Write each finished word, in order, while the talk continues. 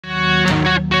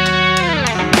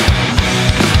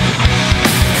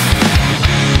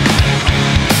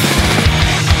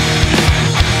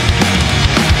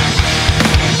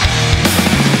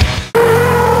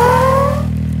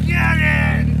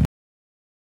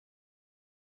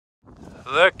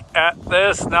Look at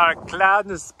this, not a cloud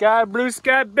in the sky, blue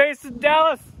sky base in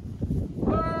Dallas.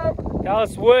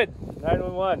 Dallas Wood,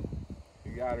 911.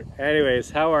 You got it. Anyways,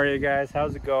 how are you guys?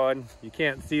 How's it going? You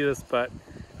can't see this, but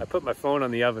I put my phone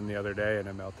on the oven the other day and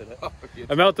I melted it. Oh,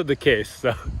 I melted the case,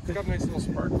 so. It's got a nice little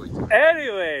sparkly to it.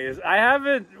 Anyways,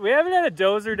 we haven't had a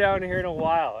dozer down here in a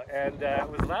while, and it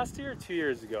was last year or 2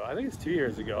 years ago. I think it's 2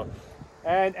 years ago.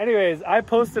 And anyways, I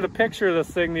posted a picture of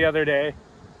this thing the other day,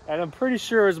 and I'm pretty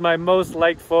sure it was my most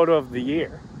liked photo of the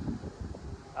year.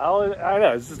 I don't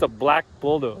know, it's just a black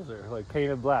bulldozer, like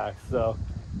painted black. So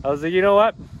I was like, you know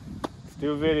what? Let's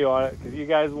do a video on it, because you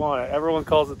guys want it. Everyone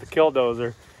calls it the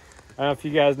KILLDOZER. I don't know if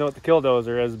you guys know what the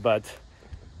KILLDOZER is, but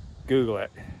Google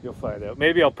it. You'll find out.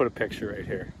 Maybe I'll put a picture right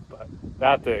here, but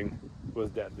that thing was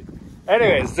deadly.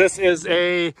 Anyways, this is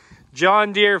a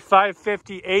John Deere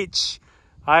 550H.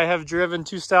 I have driven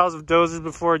two styles of dozers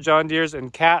before, John Deere's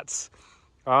and Cat's.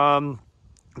 The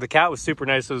Cat was super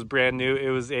nice. It was brand new. It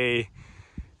was a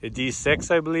D6,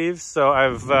 I believe. So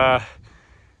I've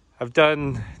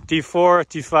done D4,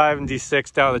 D5, and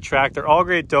D6 down the track. They're all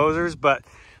great dozers, but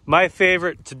my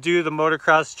favorite to do the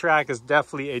motocross track is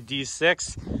definitely a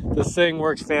D6. This thing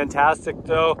works fantastic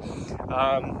though.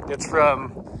 It's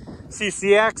from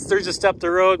CCX. They're just up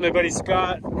the road. My buddy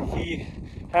Scott, he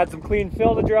had some clean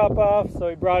fill to drop off, so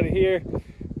he brought it here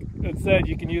and said,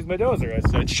 you can use my dozer. I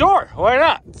said, sure, why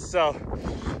not? So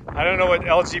I don't know what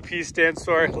LGP stands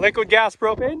for. Liquid gas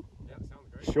propane? Yeah, sounds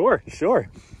great. Sure.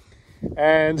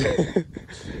 And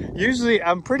usually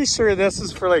I'm pretty sure this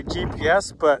is for like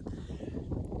GPS, but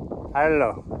I don't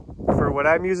know. For what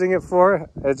I'm using it for,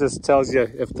 it just tells you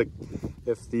if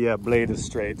the blade is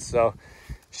straight. So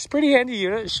she's a pretty handy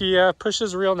unit. She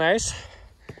pushes real nice.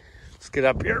 Let's get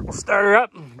up here. We'll start her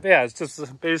up. Yeah, it's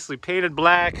just basically painted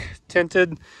black,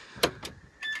 tinted.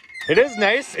 It is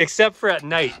nice, except for at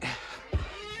night.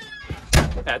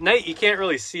 At night, you can't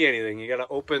really see anything. You gotta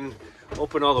open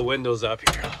all the windows up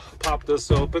here. I'll pop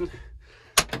this open.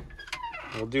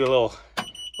 We'll do a little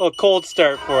cold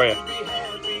start for you.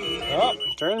 Oh,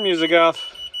 turn the music off.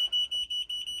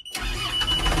 Oh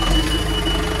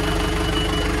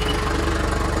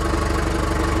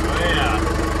yeah.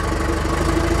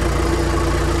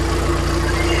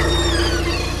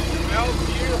 Smells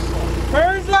beautiful.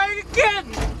 Burns like a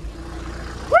kitten.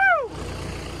 Woo!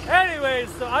 Anyways,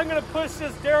 so I'm gonna push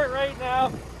this dirt right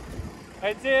now.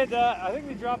 I did, I think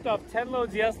we dropped off 10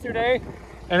 loads yesterday,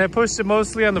 and I pushed it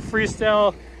mostly on the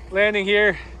freestyle landing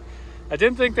here. I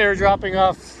didn't think they were dropping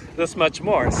off this much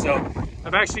more, so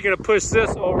I'm actually gonna push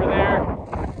this over there,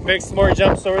 make some more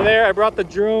jumps over there. I brought the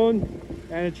drone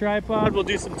and a tripod. We'll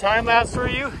do some time lapse for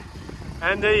you,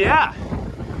 and yeah,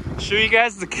 show you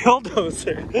guys the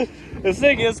KILLDOZER. This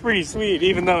thing is pretty sweet,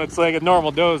 even though it's like a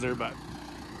normal dozer, but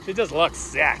she just looks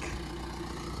sick.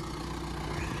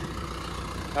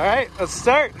 All right, let's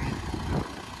start.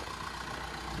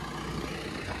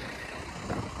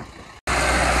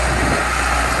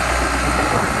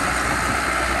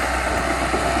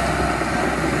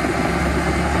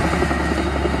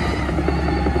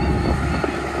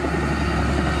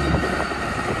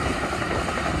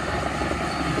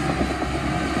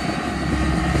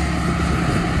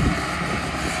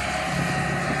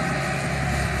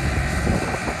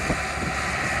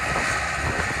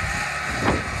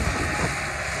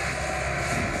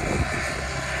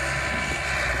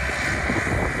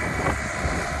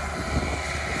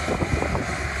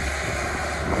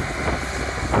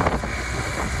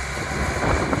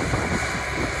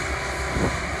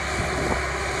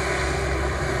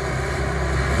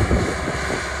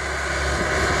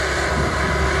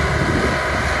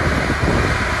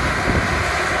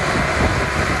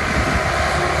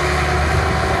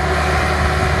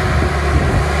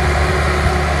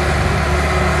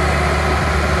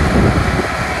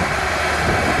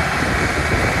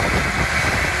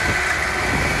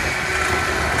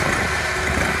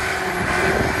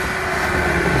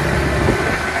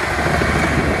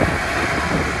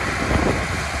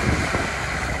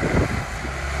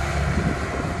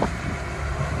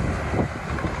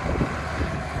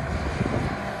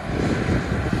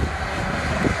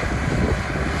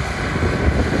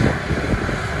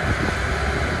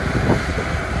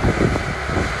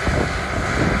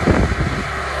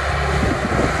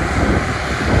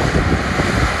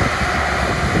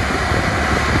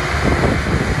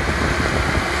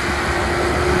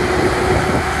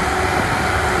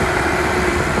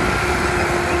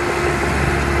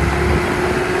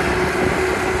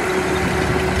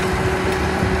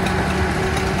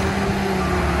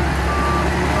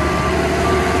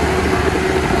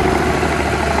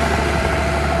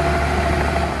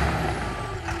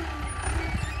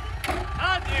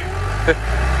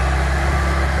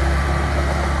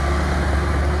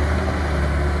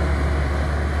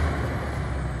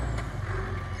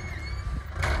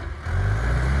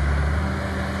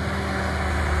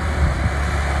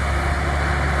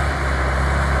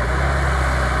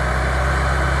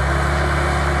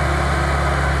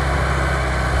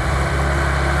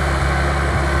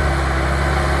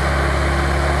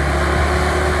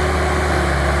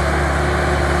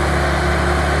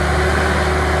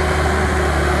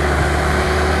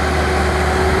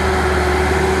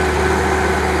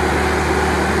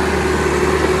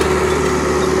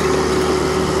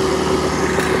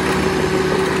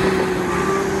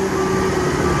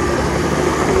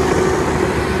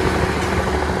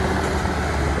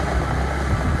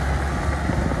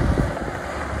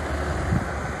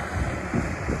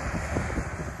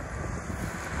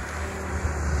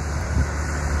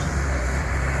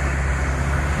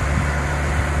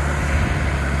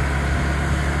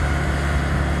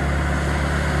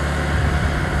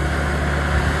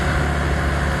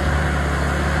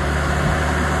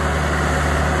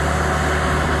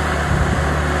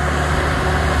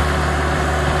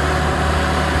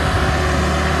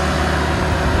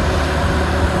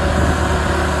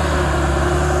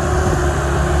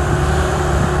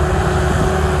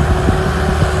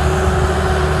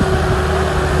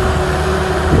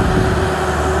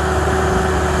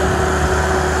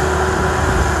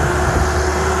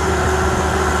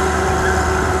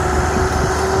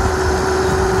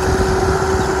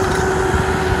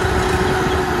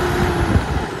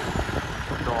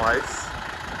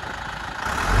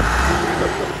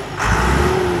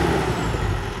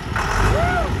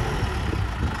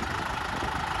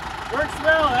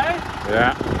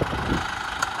 Yeah.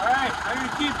 Alright, I'm going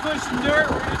to keep pushing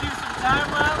dirt. We're going to do some time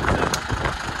lapse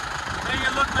and make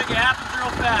it look like it happens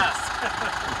real fast.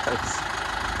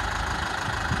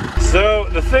 So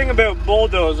the thing about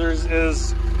bulldozers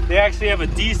is they actually have a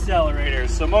decelerator.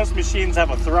 So most machines have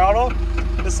a throttle.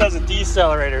 This has a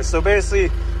decelerator. So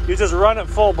basically you just run at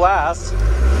full blast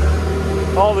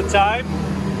all the time.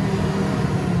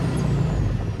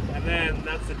 And then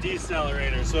that's the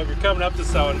decelerator. So if you're coming up to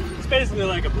someone, it's basically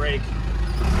like a brake.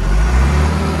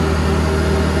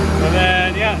 And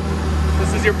then, yeah,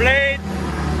 this is your blade.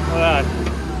 Hold on,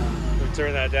 let me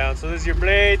turn that down. So this is your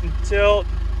blade, tilt,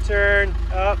 turn,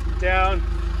 up, down,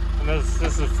 and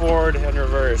this is forward and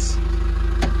reverse.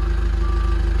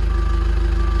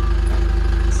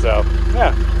 So,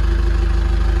 yeah.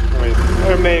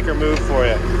 Let me make her move for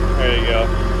you. There you go.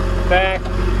 Back,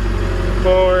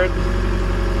 forward,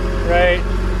 right,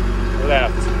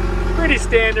 left. Pretty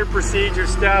standard procedure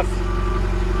stuff.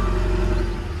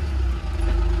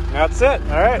 That's it.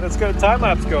 All right, let's get a time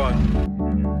lapse going.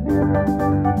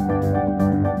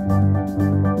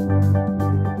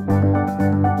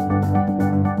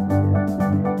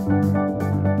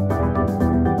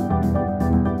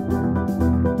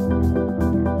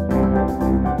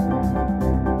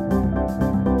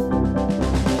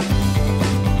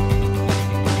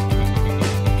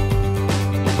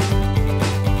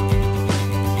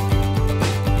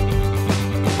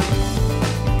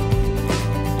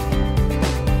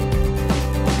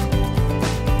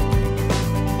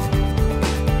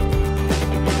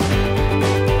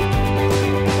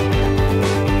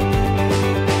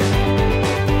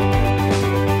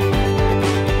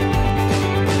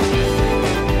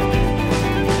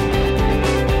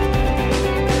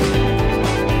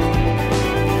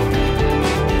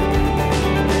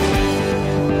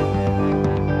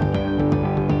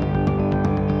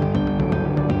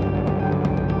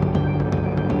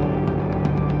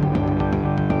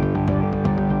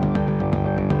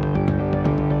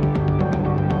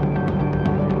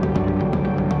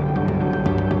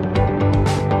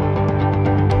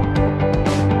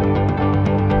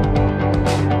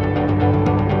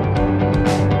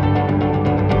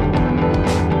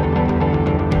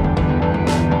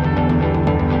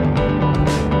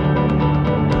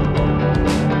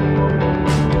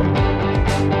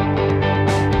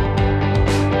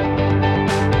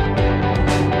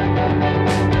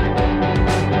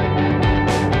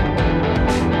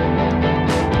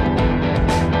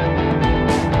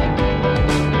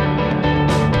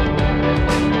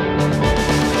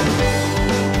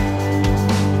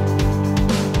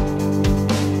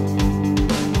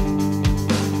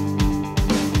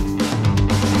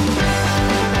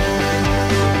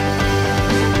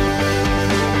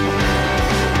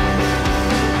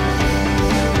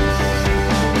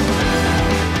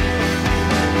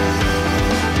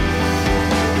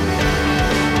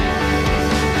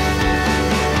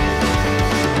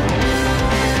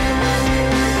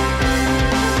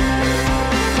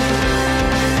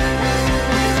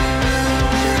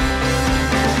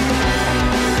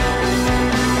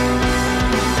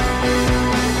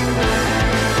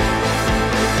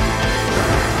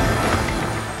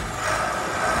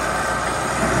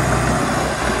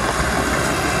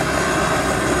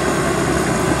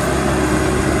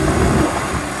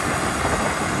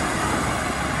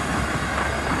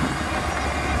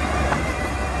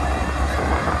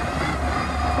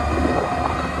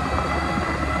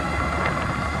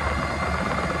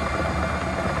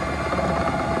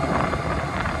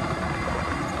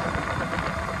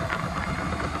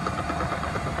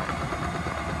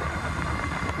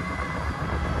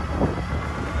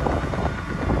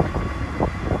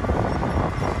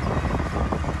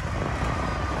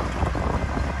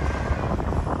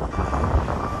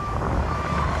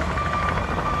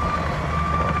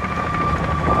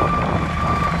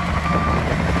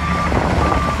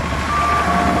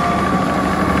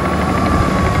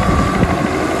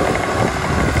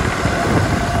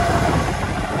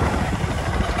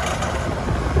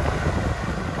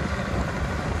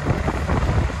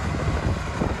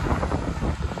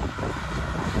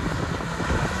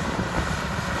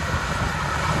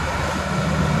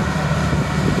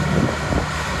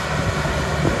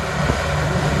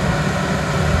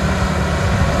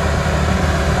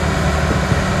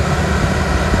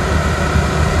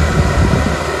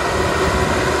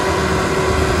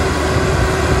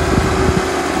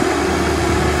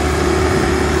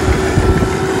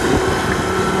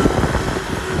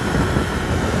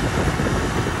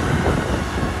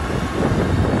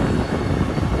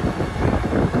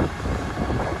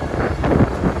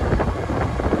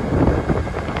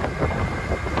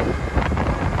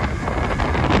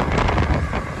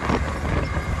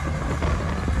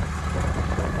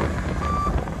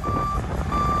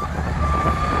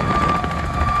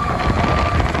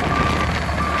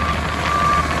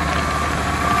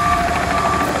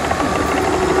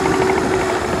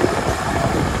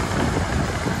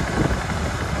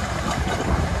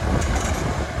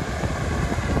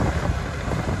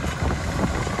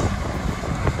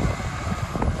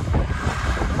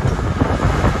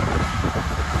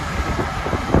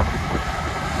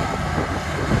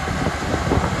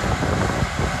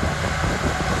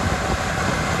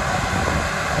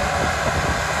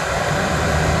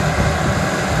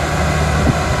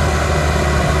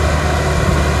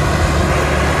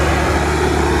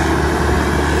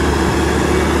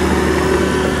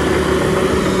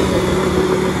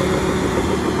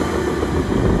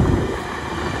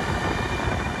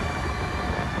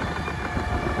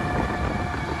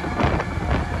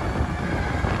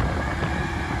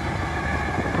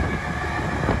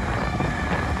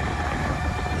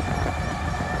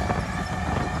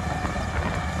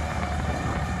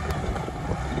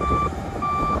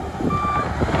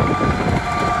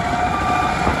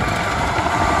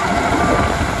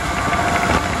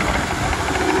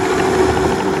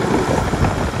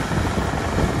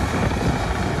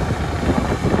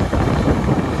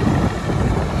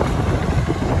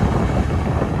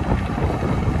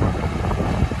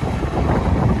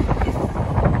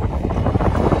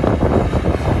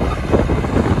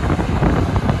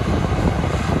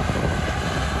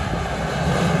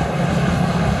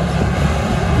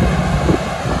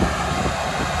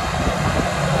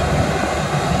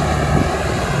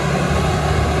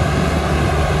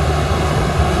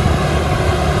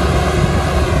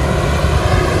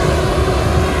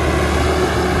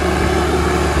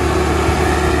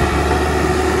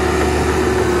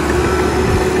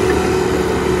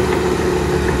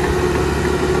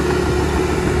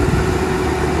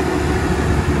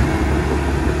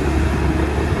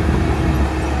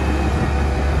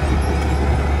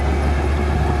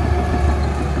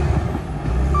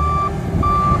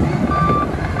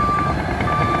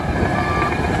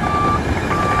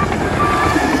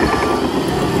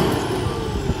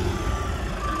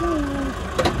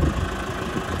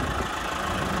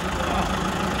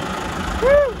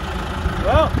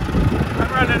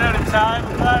 drive.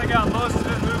 I'm glad I got most of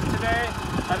it moved today.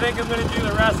 I think I'm going to do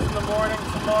the rest in the morning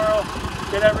tomorrow,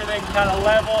 get everything kind of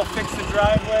level, fix the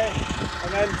driveway,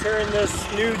 and then turn this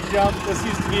new jump. This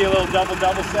used to be a little double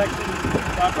section.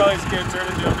 So I'm probably just going to turn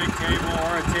it into a big table,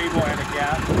 or a table and a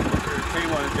gap, or a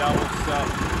table and a double. So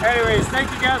anyways, thank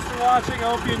you guys for watching.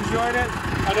 I hope you enjoyed it.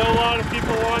 I know a lot of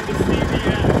people wanted to see the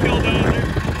KILLDOZer,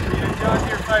 the John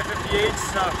Deere 550H.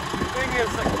 So the thing is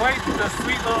quite the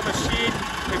sweet little machine.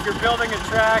 If you're building a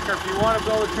track, or if you want to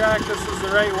build a track, this is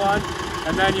the right one.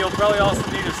 And then you'll probably also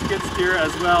need a skid steer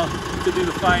as well to do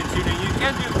the fine tuning. You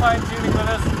can do fine tuning with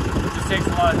this. It just takes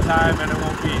a lot of time, and it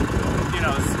won't be, you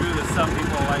know, as smooth as some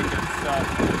people like it. So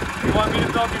if you want me to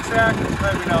build your track,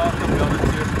 let me know. I'll come build it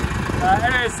too.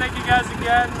 Anyways, thank you guys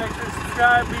again. Make sure to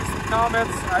subscribe, leave some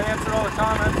comments. I answer all the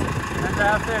comments. And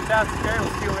have a fantastic day.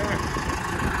 We'll see you later.